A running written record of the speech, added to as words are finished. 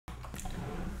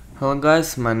Hello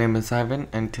guys, my name is Ivan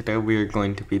and today we are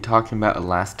going to be talking about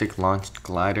elastic launched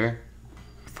glider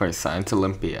for Science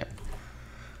Olympiad.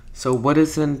 So what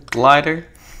is a glider?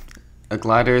 A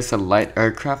glider is a light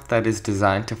aircraft that is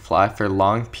designed to fly for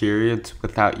long periods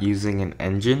without using an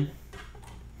engine.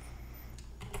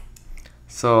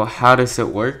 So how does it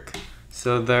work?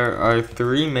 So there are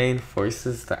three main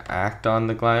forces that act on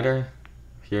the glider.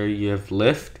 Here you have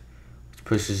lift, which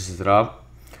pushes it up,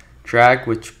 drag,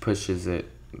 which pushes it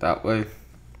that way,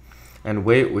 and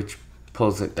weight, which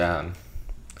pulls it down.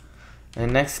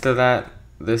 And next to that,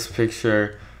 this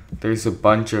picture, there's a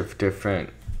bunch of different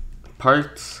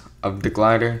parts of the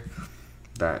glider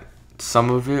that some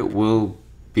of it will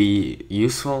be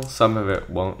useful, some of it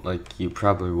won't. Like you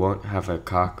probably won't have a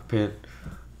cockpit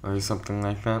or something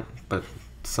like that, but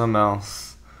some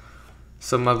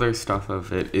other stuff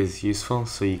of it is useful,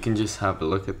 so you can just have a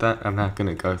look at that. I'm not going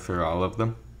to go through all of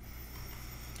them.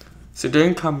 So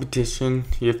during competition,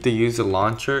 you have to use a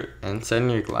launcher and send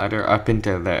your glider up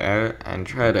into the air and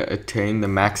try to attain the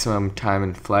maximum time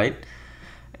in flight.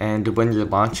 And when you're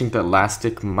launching, the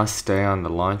elastic must stay on the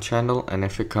launch handle, and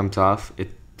if it comes off,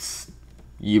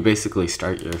 you basically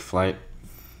start your flight.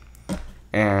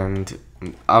 And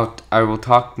I will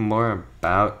talk more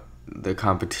about the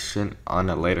competition on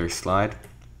a later slide.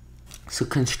 So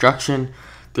construction,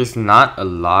 there's not a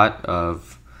lot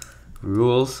of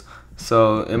rules.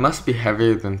 So it must be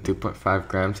heavier than 2.5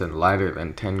 grams and lighter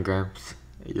than 10 grams.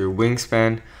 Your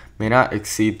wingspan may not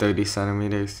exceed 30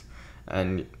 centimeters.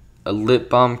 And a lip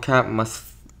balm cap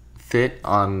must fit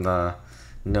on the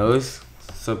nose.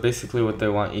 So basically what they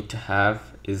want you to have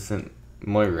is a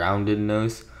more rounded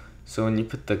nose. So when you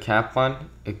put the cap on,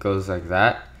 it goes like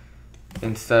that,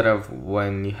 instead of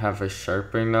when you have a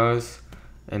sharper nose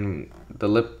and the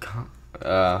lip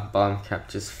balm cap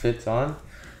just fits on.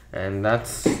 And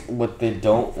that's what they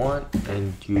don't want,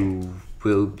 and you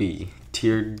will be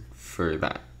tiered for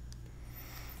that,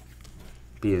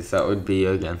 because that would be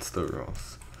against the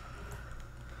rules.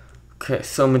 Okay,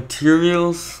 so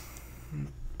materials,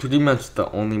 pretty much the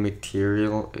only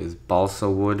material is balsa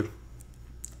wood,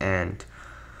 and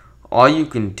all you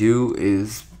can do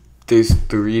is, there's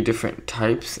three different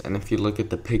types, and if you look at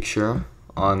the picture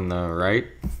on the right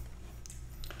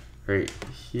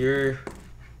here,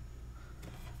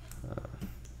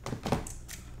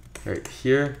 right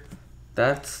here,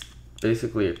 that's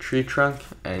basically a tree trunk,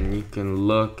 and you can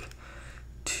look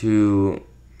to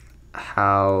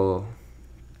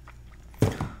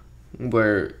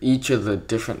where each of the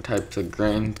different types of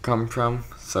grain come from.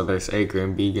 So there's A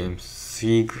grain, B grain,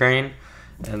 C grain,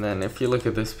 and then if you look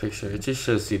at this picture, it just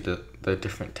shows you the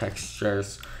different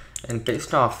textures, and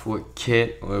based off what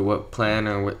kit or what plan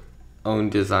or what own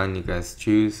design you guys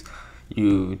choose,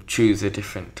 you choose a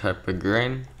different type of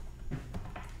grain.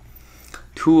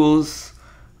 Tools,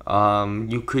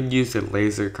 you could use a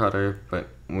laser cutter, but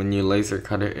when you laser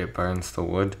cut it, it burns the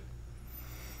wood.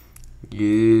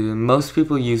 Most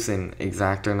people use an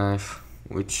X-Acto knife,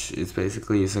 which is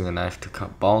basically using a knife to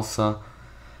cut balsa.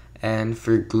 And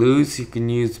for glues, you can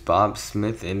use Bob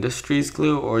Smith Industries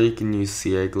glue, or you can use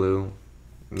CA glue.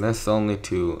 That's the only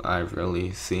two I've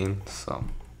really seen. So,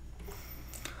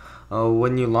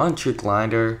 when you launch your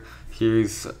glider,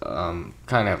 here's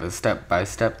kind of a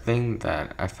step-by-step thing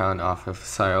that I found off of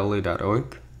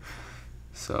scioli.org.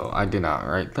 So I did not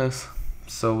write this.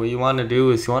 So what you want to do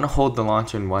is you want to hold the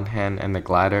launcher in one hand and the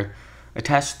glider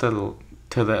attached to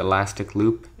the elastic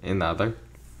loop in the other.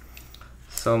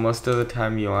 So most of the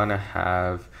time you want to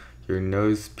have your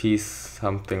nose piece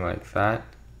something like that,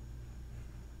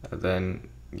 and then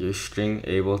your string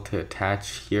able to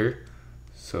attach here,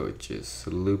 so it just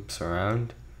loops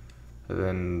around. And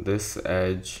then this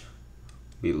edge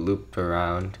we loop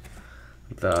around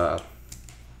the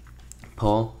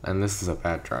pole, and this is a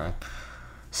bad drawing.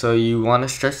 So you want to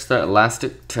stretch the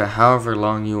elastic to however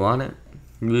long you want it.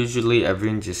 Usually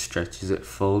everyone just stretches it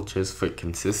full just for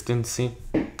consistency.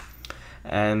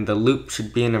 And the loop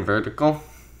should be in a vertical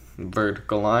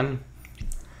line.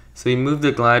 So you move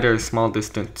the glider a small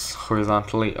distance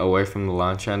horizontally away from the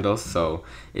launch handle so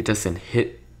it doesn't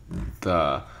hit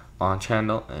the launch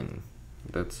handle, and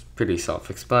that's pretty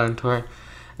self-explanatory.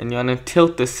 And you want to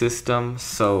tilt the system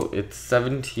so it's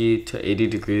 70 to 80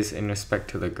 degrees in respect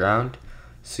to the ground.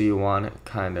 So you want it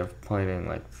kind of pointing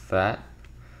like that,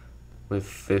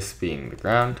 with this being the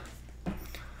ground.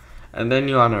 And then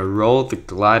you want to roll the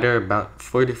glider about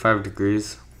 45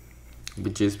 degrees,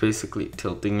 which is basically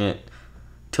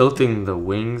tilting the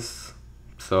wings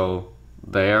so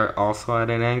they are also at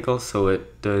an angle, so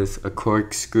it does a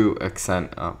corkscrew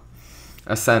ascent up.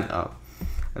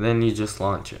 And then you just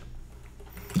launch it.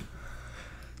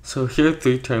 So here are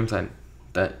 3 terms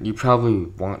that you probably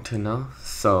want to know.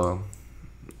 So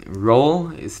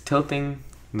roll is tilting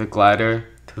the glider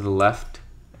to the left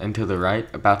and to the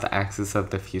right about the axis of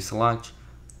the fuselage.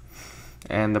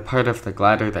 And the part of the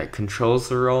glider that controls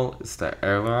the roll is the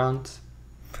ailerons.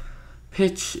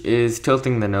 Pitch is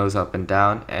tilting the nose up and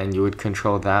down, and you would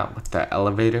control that with the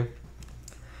elevator.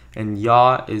 And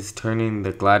yaw is turning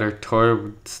the glider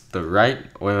towards the right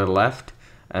or the left,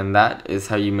 and that is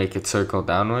how you make it circle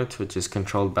downwards, which is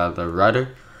controlled by the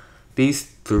rudder. These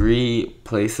 3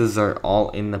 places are all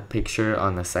in the picture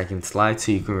on the second slide,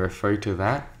 so you can refer to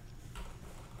that.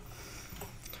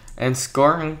 And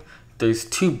scoring, there's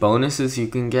 2 bonuses you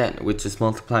can get, which is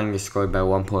multiplying your score by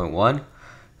 1.1.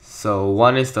 So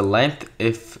one is the length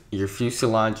if your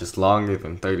fuselage is longer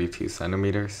than 32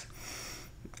 centimeters.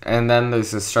 And then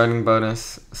there's a starting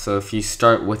bonus. So if you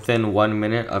start within 1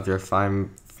 minute of your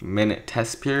 5-minute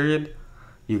test period,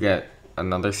 you get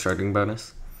another starting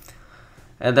bonus.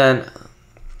 And then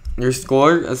your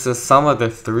score is the sum of the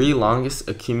 3 longest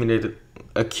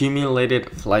accumulated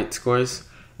flight scores.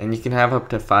 And you can have up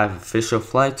to 5 official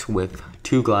flights with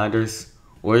 2 gliders,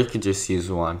 or you could just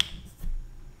use 1.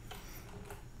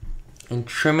 And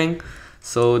trimming,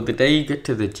 so the day you get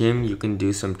to the gym, you can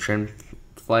do some trim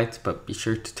flights, but be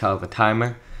sure to tell the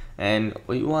timer. And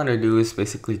what you want to do is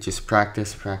basically just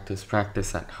practice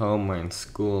at home or in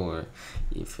school or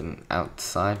even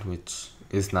outside, which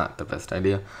is not the best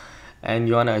idea. And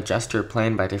you want to adjust your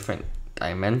plane by different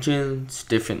dimensions,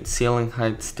 different ceiling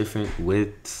heights, different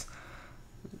widths,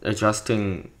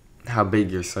 adjusting how big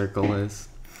your circle is.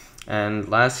 And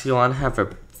last, you want to have a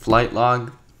flight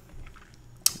log.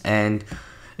 And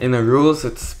in the rules,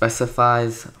 it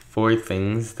specifies 4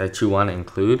 things that you want to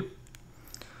include,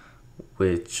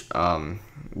 which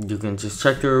you can just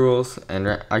check the rules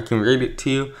and I can read it to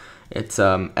you. It's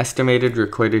estimated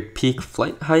recorded peak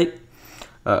flight height,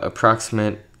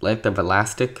 approximate length of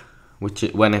elastic,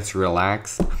 when it's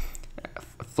relaxed,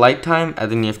 flight time,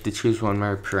 and then you have to choose one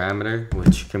more parameter,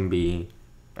 which can be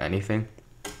anything.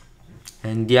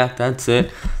 And yeah, that's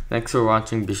it. Thanks for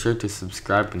watching. Be sure to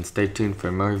subscribe and stay tuned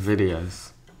for more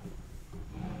videos.